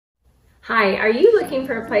Hi, are you looking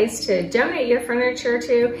for a place to donate your furniture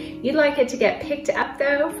to? You'd like it to get picked up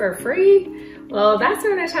though for free? Well, that's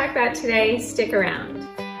what I'm going to talk about today. Stick around.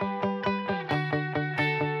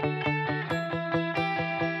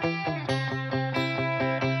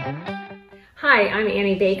 Hi, I'm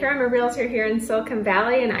Annie Baker. I'm a realtor here in Silicon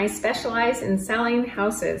Valley and I specialize in selling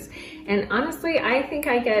houses. And honestly, I think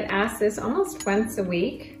I get asked this almost once a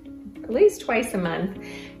week, at least twice a month.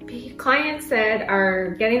 Clients that are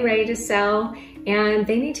getting ready to sell and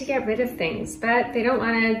they need to get rid of things, but they don't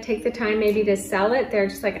want to take the time maybe to sell it. They're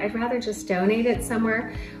just like, I'd rather just donate it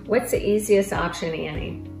somewhere. What's the easiest option,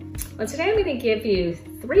 Annie? Well, today I'm going to give you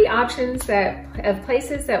 3 options of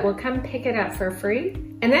places that will come pick it up for free.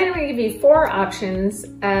 And then I'm going to give you 4 options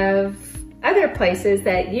of other places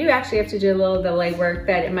that you actually have to do a little of the legwork,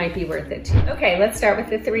 but it might be worth it too. Okay, let's start with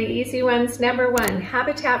the 3 easy ones. Number 1,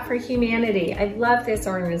 Habitat for Humanity. I love this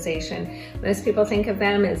organization. Most people think of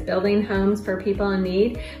them as building homes for people in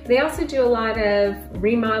need. They also do a lot of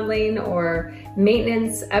remodeling or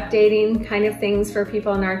maintenance, updating kind of things for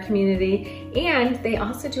people in our community. And they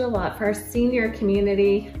also do a lot for our senior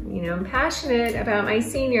community. You know, I'm passionate about my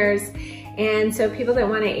seniors. And so people that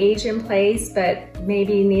want to age in place, but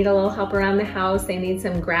maybe need a little help around the house, they need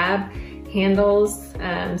some grab handles.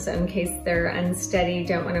 So in case they're unsteady,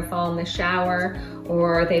 don't want to fall in the shower,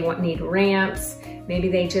 or they need ramps. Maybe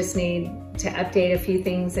they just need to update a few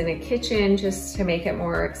things in a kitchen just to make it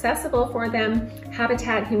more accessible for them.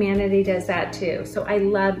 Habitat Humanity does that too. So I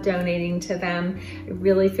love donating to them. I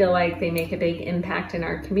really feel like they make a big impact in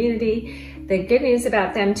our community. The good news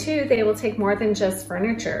about them too, they will take more than just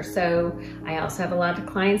furniture. So I also have a lot of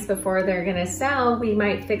clients before they're gonna sell, we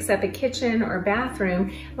might fix up a kitchen or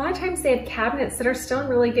bathroom. A lot of times they have cabinets that are still in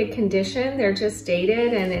really good condition. They're just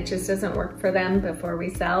dated and it just doesn't work for them before we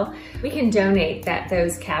sell. We can donate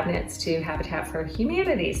those cabinets to Habitat for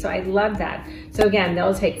Humanity. So I love that. So again,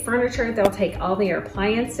 they'll take furniture, they'll take all your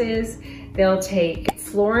appliances, they'll take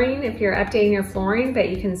flooring if you're updating your flooring, but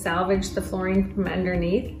you can salvage the flooring from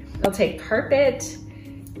underneath. They'll take carpet,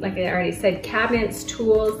 like I already said, cabinets,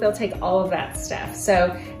 tools, they'll take all of that stuff.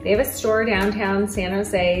 So they have a store downtown San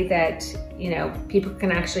Jose that, you know, people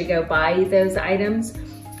can actually go buy those items,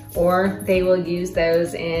 or they will use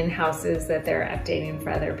those in houses that they're updating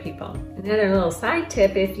for other people. Another little side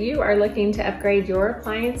tip, if you are looking to upgrade your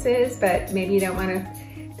appliances, but maybe you don't want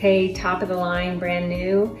to pay top of the line brand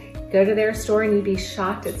new, go to their store and you'd be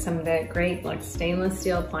shocked at some of the great like stainless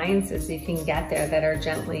steel appliances you can get there that are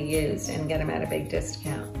gently used and get them at a big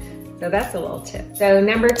discount. So that's a little tip. So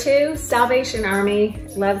number 2, Salvation Army.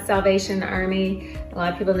 Love Salvation Army. A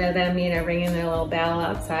lot of people know them, you know, ringing their little bell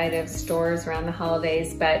outside of stores around the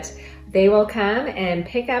holidays, but they will come and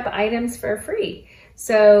pick up items for free.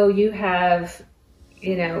 So you have,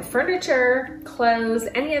 you know, furniture, clothes,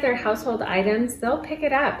 any other household items, they'll pick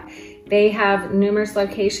it up. They have numerous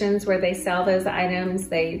locations where they sell those items.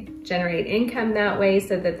 They generate income that way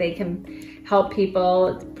so that they can help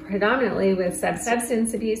people predominantly with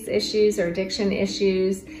substance abuse issues or addiction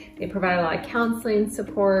issues. They provide a lot of counseling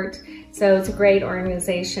support. So it's a great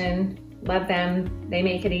organization. Love them. They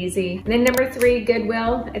make it easy. And then number 3,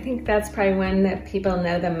 Goodwill. I think that's probably one that people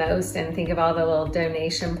know the most and think of all the little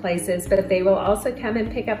donation places, but they will also come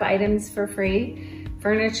and pick up items for free.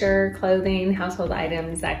 Furniture, clothing, household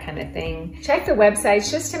items, that kind of thing. Check the websites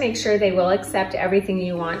just to make sure they will accept everything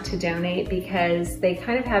you want to donate, because they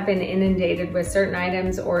kind of have been inundated with certain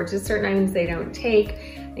items or just certain items they don't take.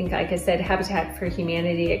 I think, like I said, Habitat for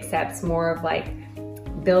Humanity accepts more of like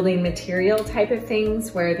building material type of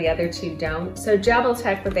things where the other 2 don't. So double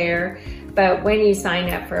check with there, but when you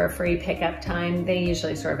sign up for a free pickup time, they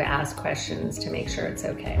usually sort of ask questions to make sure it's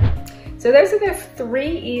okay. So those are the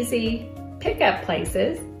 3 easy pickup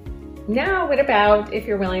places. Now, what about if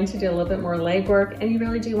you're willing to do a little bit more legwork and you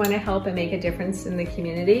really do want to help and make a difference in the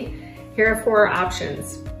community? Here are 4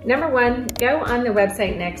 options. Number 1, go on the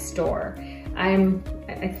website Nextdoor.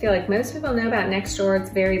 I feel like most people know about Nextdoor. It's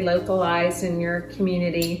very localized in your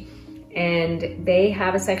community, and they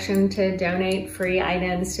have a section to donate free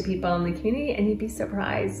items to people in the community, and you'd be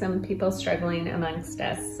surprised, some people struggling amongst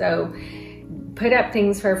us. So put up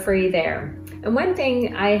things for free there. And one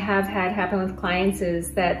thing I have had happen with clients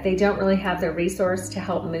is that they don't really have the resource to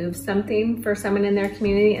help move something for someone in their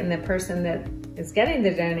community, and the person that is getting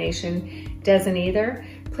the donation doesn't either.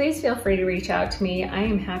 Please feel free to reach out to me. I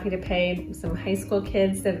am happy to pay some high school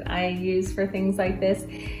kids that I use for things like this.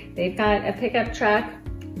 They've got a pickup truck.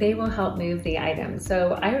 They will help move the items.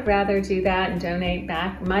 So I would rather do that and donate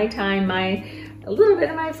back my time, a little bit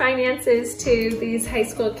of my finances to these high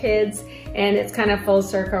school kids, and it's kind of full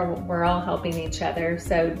circle. We're all helping each other.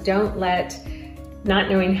 So don't let not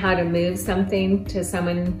knowing how to move something to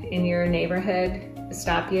someone in your neighborhood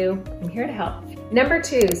stop you, I'm here to help. Number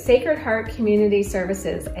 2, Sacred Heart Community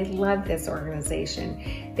Services. I love this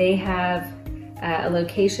organization. They have a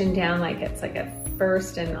location down, like it's like a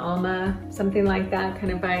First and Alma, something like that,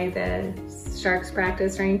 kind of by the Sharks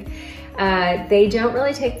practice rink. They don't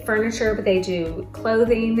really take furniture, but they do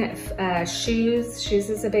clothing, shoes. Shoes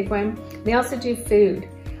is a big one. They also do food.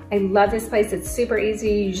 I love this place. It's super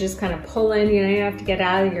easy. You just kind of pull in, you don't have to get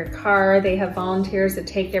out of your car. They have volunteers that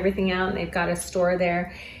take everything out, and they've got a store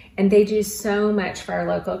there. And they do so much for our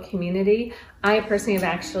local community. I personally have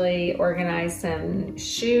actually organized some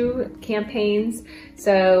shoe campaigns.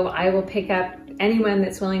 So I will pick up anyone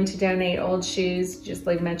that's willing to donate old shoes, just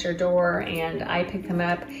leave them at your door and I pick them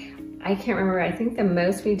up. I can't remember, I think the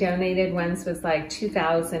most we donated once was like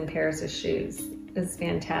 2,000 pairs of shoes. It's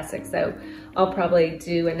fantastic. So I'll probably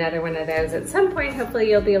do another one of those at some point. Hopefully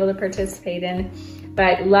you'll be able to participate in.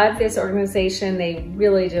 But love this organization. They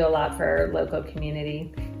really do a lot for our local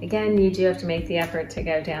community. Again, you do have to make the effort to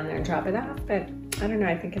go down there and drop it off, but I don't know,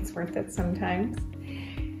 I think it's worth it sometimes.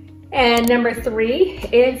 And number 3,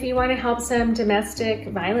 if you want to help some domestic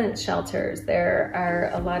violence shelters, there are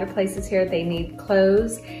a lot of places here. They need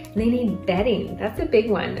clothes and they need bedding. That's a big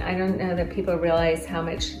one. I don't know that people realize how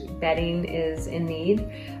much bedding is in need.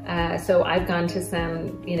 So I've gone to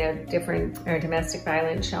some, different domestic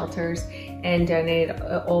violence shelters and donated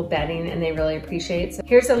old bedding, and they really appreciate it. So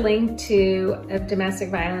here's a link to a domestic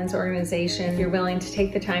violence organization. If you're willing to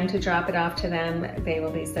take the time to drop it off to them, they will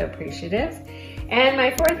be so appreciative. And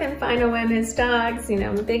my 4th and final one is dogs.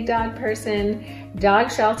 I'm a big dog person.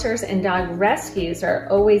 Dog shelters and dog rescues are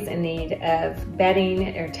always in need of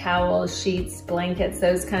bedding or towels, sheets, blankets,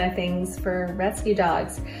 those kind of things for rescue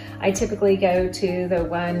dogs. I typically go to the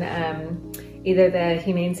one, either the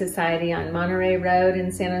Humane Society on Monterey Road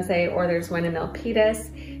in San Jose, or there's one in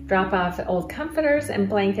Milpitas. Drop off old comforters and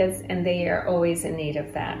blankets, and they are always in need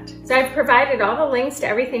of that. So I've provided all the links to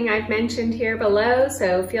everything I've mentioned here below,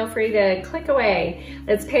 so feel free to click away.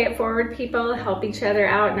 Let's pay it forward, people. Help each other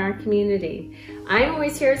out in our community. I'm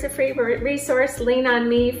always here as a free resource. Lean on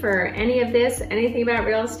me for any of this, anything about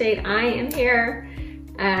real estate. I am here.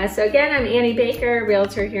 So again, I'm Annie Baker,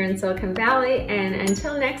 realtor here in Silicon Valley, and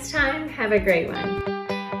until next time, have a great one.